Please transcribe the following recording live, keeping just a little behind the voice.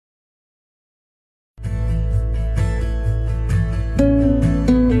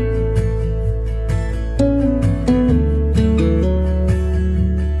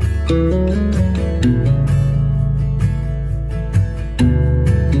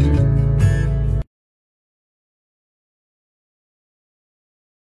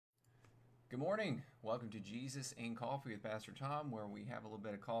morning. Welcome to Jesus+Coffee with Pastor Tom, where we have a little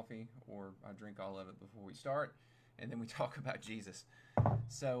bit of coffee, or I drink all of it before we start, and then we talk about Jesus.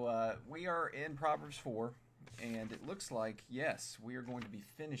 So we are in Proverbs 4, and it looks like, yes, we are going to be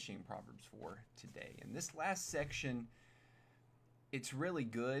finishing Proverbs 4 today. And this last section, it's really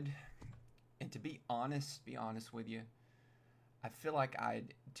good. And to be honest with you, I feel like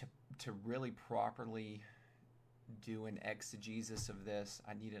to really properly do an exegesis of this,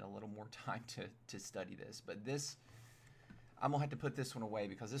 I needed a little more time to study this. But this, I'm going to have to put this one away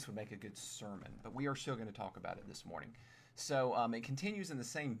because this would make a good sermon. But we are still going to talk about it this morning. So it continues in the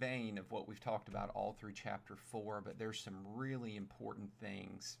same vein of what we've talked about all through chapter 4, but there's some really important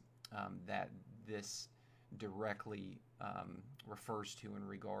things that this directly refers to in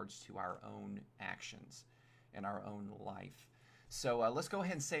regards to our own actions and our own life. So let's go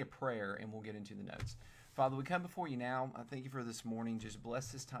ahead and say a prayer and we'll get into the notes. Father, we come before you now. I thank you for this morning. Just bless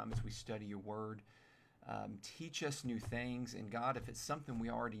this time as we study your word. Teach us new things. And God, if it's something we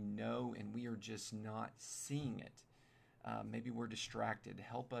already know and we are just not seeing it, maybe we're distracted.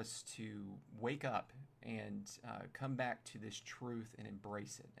 Help us to wake up and come back to this truth and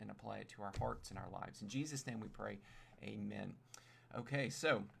embrace it and apply it to our hearts and our lives. In Jesus' name we pray, amen. Okay,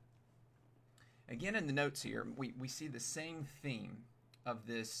 so again in the notes here, we see the same theme of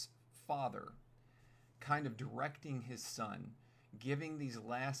this father kind of directing his son, giving these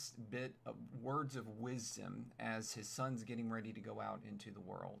last bit of words of wisdom as his son's getting ready to go out into the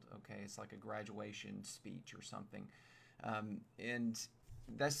world. Okay, it's like a graduation speech or something. And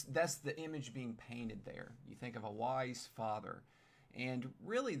that's the image being painted there. You think of a wise father. And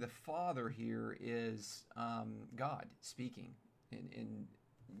really the father here is God speaking. And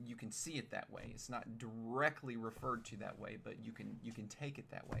you can see it that way. It's not directly referred to that way, but you can take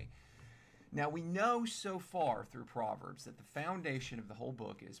it that way. Now, we know so far through Proverbs that the foundation of the whole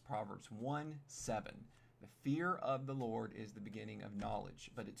book is Proverbs 1:7. The fear of the Lord is the beginning of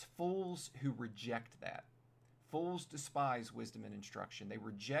knowledge, but it's fools who reject that. Fools despise wisdom and instruction. They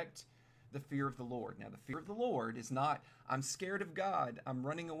reject the fear of the Lord. Now, the fear of the Lord is not, I'm scared of God, I'm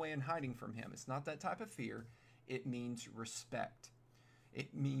running away and hiding from him. It's not that type of fear. It means respect.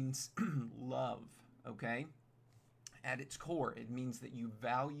 It means love, okay? At its core, it means that you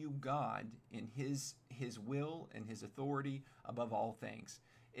value God in his will and his authority above all things.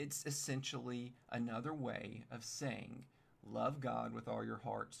 It's essentially another way of saying, love God with all your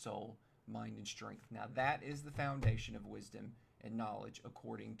heart, soul, mind, and strength. Now, that is the foundation of wisdom and knowledge,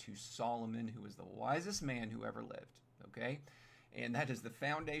 according to Solomon, who is the wisest man who ever lived, okay? And that is the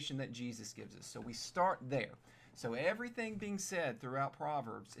foundation that Jesus gives us. So we start there. So everything being said throughout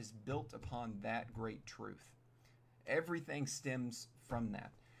Proverbs is built upon that great truth. Everything stems from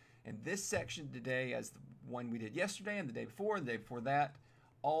that. And this section today, as the one we did yesterday and the day before and the day before that,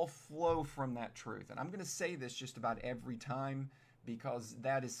 all flow from that truth. And I'm going to say this just about every time because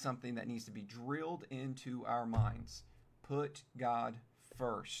that is something that needs to be drilled into our minds. Put God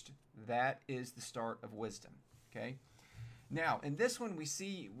first. That is the start of wisdom. Okay? Now, in this one, we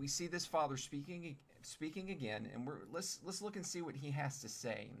see this father speaking again, and let's look and see what he has to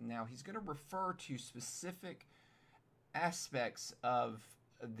say. Now, he's going to refer to specific aspects of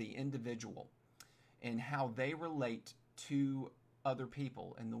the individual and how they relate to other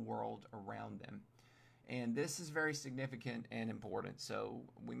people in the world around them. And this is very significant and important, so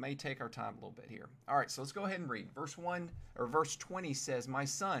we may take our time a little bit here. All right, so let's go ahead and read. Verse 20 says, "My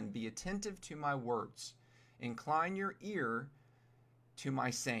son, be attentive to my words. Incline your ear to my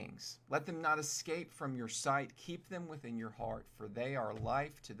sayings. Let them not escape from your sight. Keep them within your heart, for they are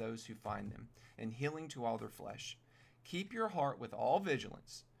life to those who find them, and healing to all their flesh. Keep your heart with all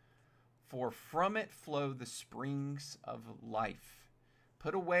vigilance, for from it flow the springs of life.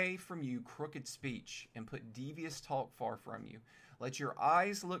 Put away from you crooked speech, and put devious talk far from you. Let your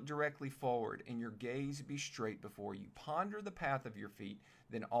eyes look directly forward, and your gaze be straight before you. Ponder the path of your feet,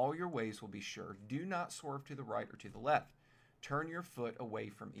 then all your ways will be sure. Do not swerve to the right or to the left. Turn your foot away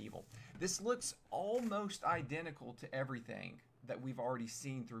from evil." This looks almost identical to everything that we've already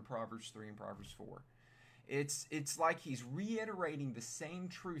seen through Proverbs 3 and Proverbs 4. It's like he's reiterating the same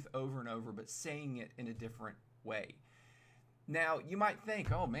truth over and over, but saying it in a different way. Now, you might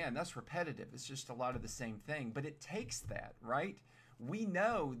think, oh man, that's repetitive. It's just a lot of the same thing. But it takes that, right? We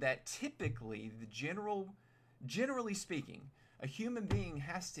know that typically, generally speaking, a human being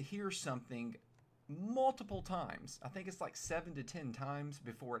has to hear something multiple times. I think it's like 7 to 10 times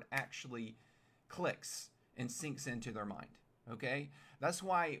before it actually clicks and sinks into their mind. Okay? That's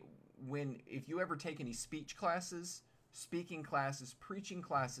why if you ever take any speech classes, speaking classes, preaching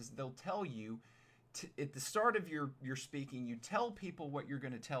classes, they'll tell you at the start of your speaking, you tell people what you're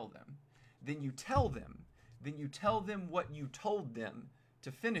going to tell them. then you tell them. Then you tell them what you told them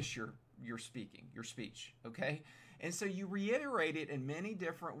to finish your speech, okay? And so you reiterate it in many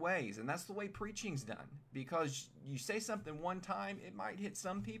different ways, and that's the way preaching's done. Because you say something one time, it might hit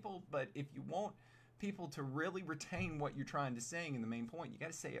some people, but if you want people to really retain what you're trying to say in the main point, you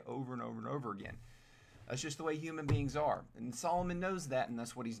got to say it over and over and over again. That's just the way human beings are, and Solomon knows that, and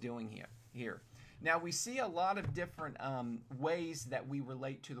that's what he's doing here. Now, we see a lot of different ways that we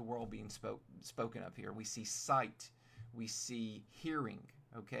relate to the world being spoken of here. We see sight, we see hearing,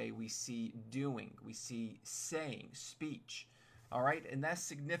 okay? We see doing, we see saying, speech, all right? And that's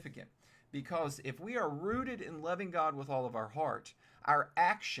significant because if we are rooted in loving God with all of our heart, our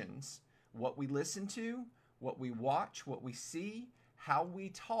actions, what we listen to, what we watch, what we see, how we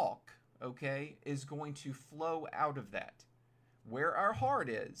talk, okay, is going to flow out of that. Where our heart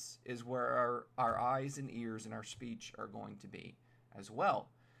is where our eyes and ears and our speech are going to be as well.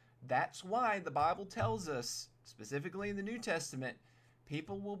 That's why the Bible tells us, specifically in the New Testament,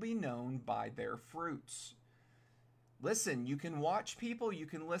 people will be known by their fruits. Listen, you can watch people, you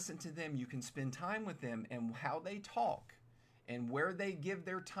can listen to them, you can spend time with them, and how they talk and where they give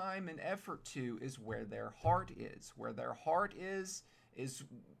their time and effort to is where their heart is. Where their heart is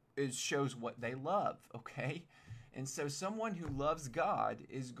shows what they love, okay? And so someone who loves God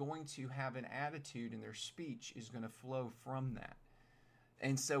is going to have an attitude, and their speech is going to flow from that.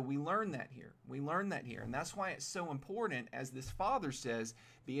 And so we learn that here. And that's why it's so important, as this father says,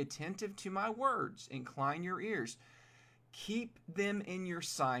 be attentive to my words, incline your ears. Keep them in your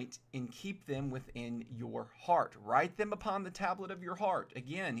sight and keep them within your heart. Write them upon the tablet of your heart.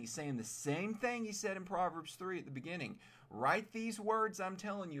 Again, he's saying the same thing he said in Proverbs 3 at the beginning. Write these words I'm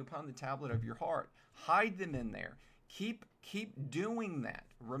telling you upon the tablet of your heart. Hide them in there. Keep doing that.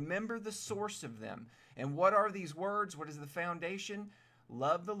 Remember the source of them. And what are these words? What is the foundation?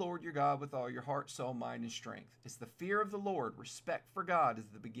 Love the Lord your God with all your heart, soul, mind, and strength. It's the fear of the Lord. Respect for God is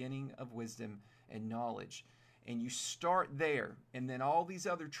the beginning of wisdom and knowledge. And you start there, and then all these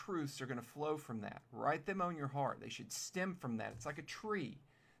other truths are going to flow from that. Write them on your heart. They should stem from that. It's like a tree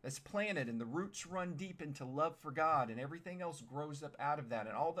that's planted, and the roots run deep into love for God, and everything else grows up out of that.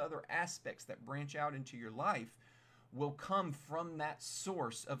 And all the other aspects that branch out into your life will come from that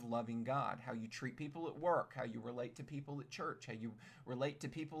source of loving God. How you treat people at work, how you relate to people at church, how you relate to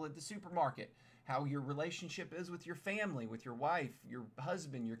people at the supermarket, how your relationship is with your family, with your wife, your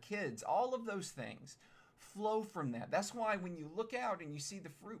husband, your kids, all of those things flow from that. That's why when you look out and you see the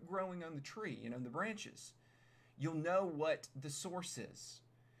fruit growing on the tree, the branches, you'll know what the source is.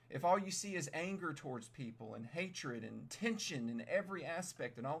 If all you see is anger towards people and hatred and tension in every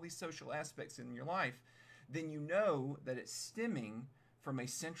aspect and all these social aspects in your life, then you know that it's stemming from a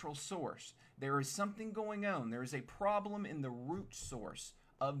central source. There is something going on. There is a problem in the root source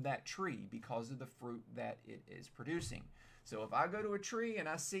of that tree because of the fruit that it is producing. So if I go to a tree and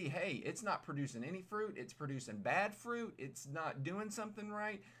I see, hey, it's not producing any fruit, it's producing bad fruit, it's not doing something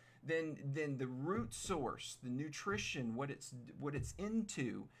right, then the root source, the nutrition, what it's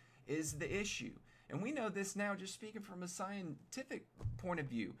into is the issue. And we know this now, just speaking from a scientific point of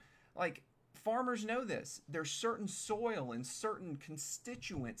view. Like, farmers know this. There's certain soil and certain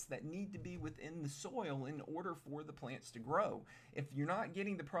constituents that need to be within the soil in order for the plants to grow. If you're not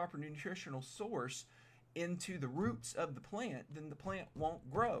getting the proper nutritional source into the roots of the plant, then the plant won't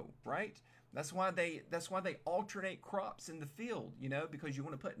grow, right? That's why they alternate crops in the field, because you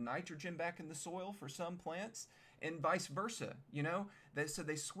want to put nitrogen back in the soil for some plants and vice versa, so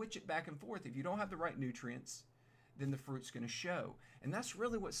they switch it back and forth. If you don't have the right nutrients, then the fruit's going to show. And that's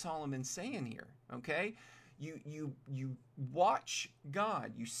really what Solomon's saying here, okay? You watch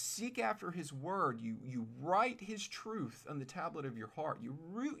God, you seek after his word, you write his truth on the tablet of your heart, you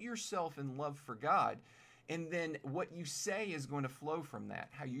root yourself in love for God, and then what you say is going to flow from that.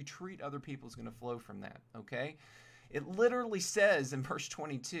 How you treat other people is going to flow from that, okay? It literally says in verse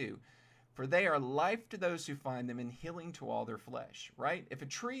 22, for they are life to those who find them and healing to all their flesh, right? If a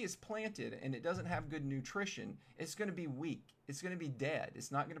tree is planted and it doesn't have good nutrition, it's going to be weak. It's going to be dead.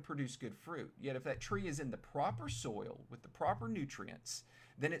 It's not going to produce good fruit. Yet if that tree is in the proper soil with the proper nutrients,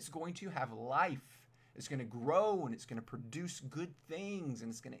 then it's going to have life. It's going to grow and it's going to produce good things and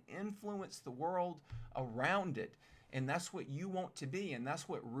it's going to influence the world around it. And that's what you want to be. And that's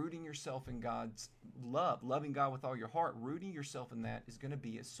what rooting yourself in God's love, loving God with all your heart, rooting yourself in that is going to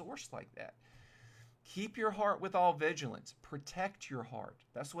be a source like that. Keep your heart with all vigilance. Protect your heart.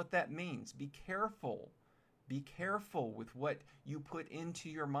 That's what that means. Be careful. Be careful with what you put into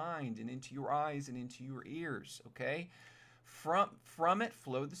your mind and into your eyes and into your ears, okay? From it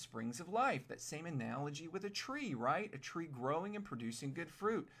flow the springs of life. That same analogy with a tree, right? A tree growing and producing good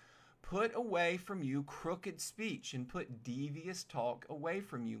fruit. Put away from you crooked speech and put devious talk away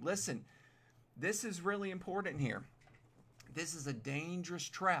from you. Listen, this is really important here. This is a dangerous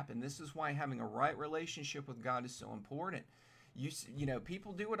trap, and this is why having a right relationship with God is so important. You know,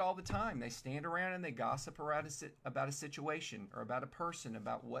 people do it all the time. They stand around and they gossip about a situation or about a person,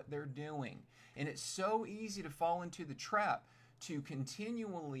 about what they're doing. And it's so easy to fall into the trap to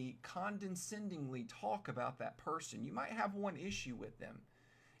continually, condescendingly talk about that person. You might have one issue with them,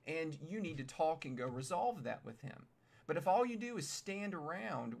 and you need to talk and go resolve that with him. But if all you do is stand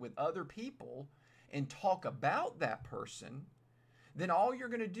around with other people and talk about that person, then all you're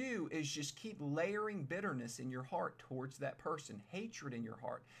going to do is just keep layering bitterness in your heart towards that person, hatred in your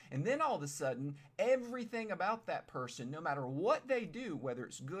heart. And then all of a sudden, everything about that person, no matter what they do, whether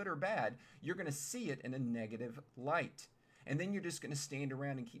it's good or bad, you're going to see it in a negative light. And then you're just going to stand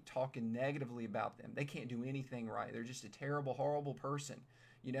around and keep talking negatively about them. They can't do anything right. They're just a terrible, horrible person,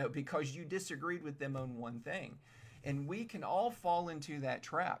 you know, because you disagreed with them on one thing. And we can all fall into that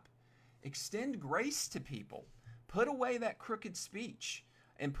trap. Extend grace to people. Put away that crooked speech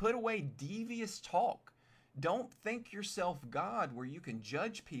and put away devious talk. Don't think yourself God where you can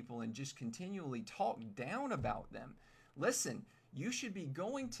judge people and just continually talk down about them. Listen, you should be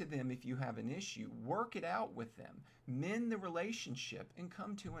going to them if you have an issue. Work it out with them. Mend the relationship and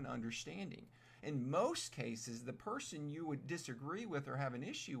come to an understanding. In most cases, the person you would disagree with or have an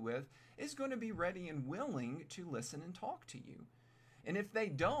issue with is going to be ready and willing to listen and talk to you. And if they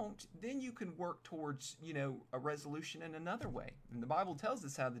don't, then you can work towards, you know, a resolution in another way. And the Bible tells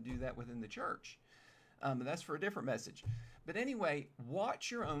us how to do that within the church. But that's for a different message. But anyway, watch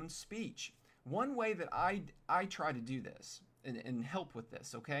your own speech. One way that I try to do this and help with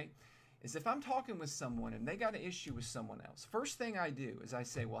this, okay, is if I'm talking with someone and they got an issue with someone else, first thing I do is I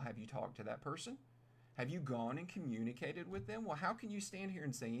say, well, have you talked to that person? Have you gone and communicated with them? Well, how can you stand here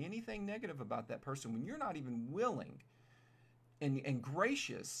and say anything negative about that person when you're not even willing and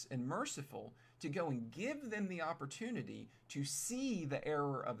gracious and merciful to go and give them the opportunity to see the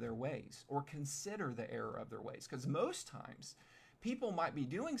error of their ways or consider the error of their ways? Because most times people might be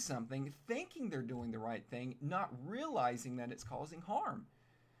doing something thinking they're doing the right thing, not realizing that it's causing harm.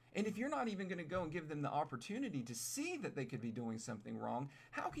 And if you're not even going to go and give them the opportunity to see that they could be doing something wrong,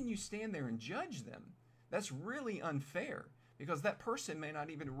 how can you stand there and judge them? That's really unfair, because that person may not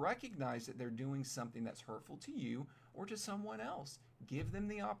even recognize that they're doing something that's hurtful to you or to someone else. Give them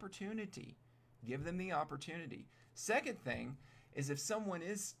the opportunity. Give them the opportunity. Second thing is, if someone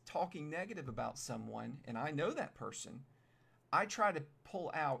is talking negative about someone and I know that person, I try to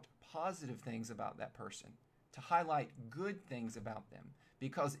pull out positive things about that person, to highlight good things about them,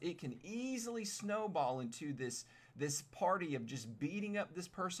 because it can easily snowball into this party of just beating up this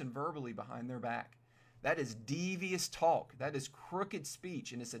person verbally behind their back. That is devious talk. That is crooked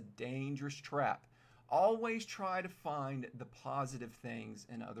speech, and it's a dangerous trap. Always try to find the positive things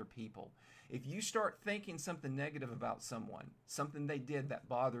in other people. If you start thinking something negative about someone, something they did that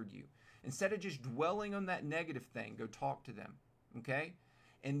bothered you, instead of just dwelling on that negative thing, go talk to them, okay?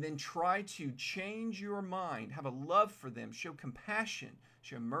 And then try to change your mind, have a love for them, show compassion,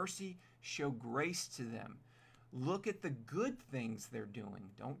 show mercy, show grace to them. Look at the good things they're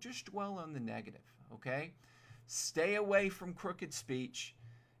doing. Don't just dwell on the negative, okay? Stay away from crooked speech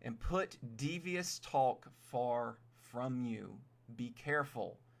and put devious talk far from you. Be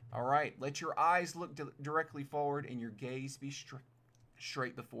careful, all right? Let your eyes look directly forward and your gaze be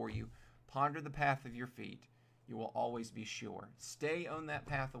straight before you. Ponder the path of your feet. You will always be sure. Stay on that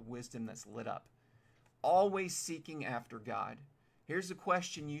path of wisdom that's lit up. Always seeking after God. Here's a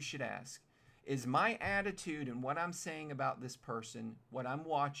question you should ask. Is my attitude and what I'm saying about this person, what I'm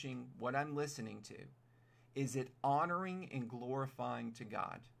watching, what I'm listening to, is it honoring and glorifying to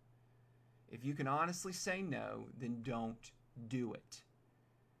God? If you can honestly say no, then don't do it.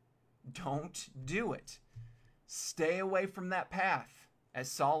 Don't do it. Stay away from that path. As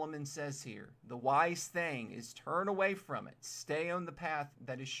Solomon says here, the wise thing is turn away from it. Stay on the path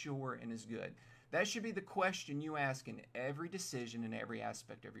that is sure and is good. That should be the question you ask in every decision in every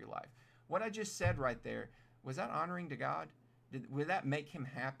aspect of your life. What I just said right there, was that honoring to God? Would that make him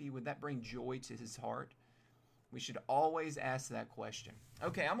happy? Would that bring joy to his heart? We should always ask that question.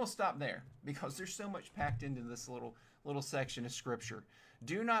 Okay, I'm going to stop there because there's so much packed into this little section of Scripture.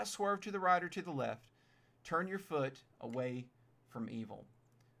 Do not swerve to the right or to the left. Turn your foot away from evil.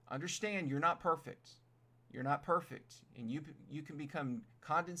 Understand, you're not perfect. You're not perfect. And you can become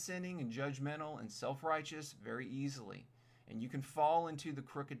condescending and judgmental and self-righteous very easily. And you can fall into the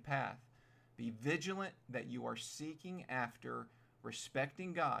crooked path. Be vigilant that you are seeking after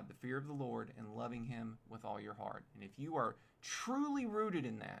respecting God, the fear of the Lord, and loving him with all your heart. And if you are truly rooted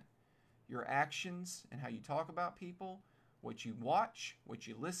in that, Your actions and how you talk about people, what you watch, what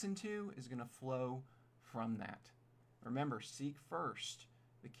you listen to is going to flow from that. Remember, seek first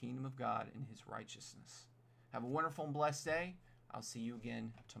the kingdom of God and his righteousness. Have a wonderful and blessed day. I'll see you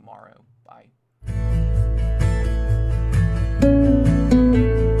again tomorrow. Bye.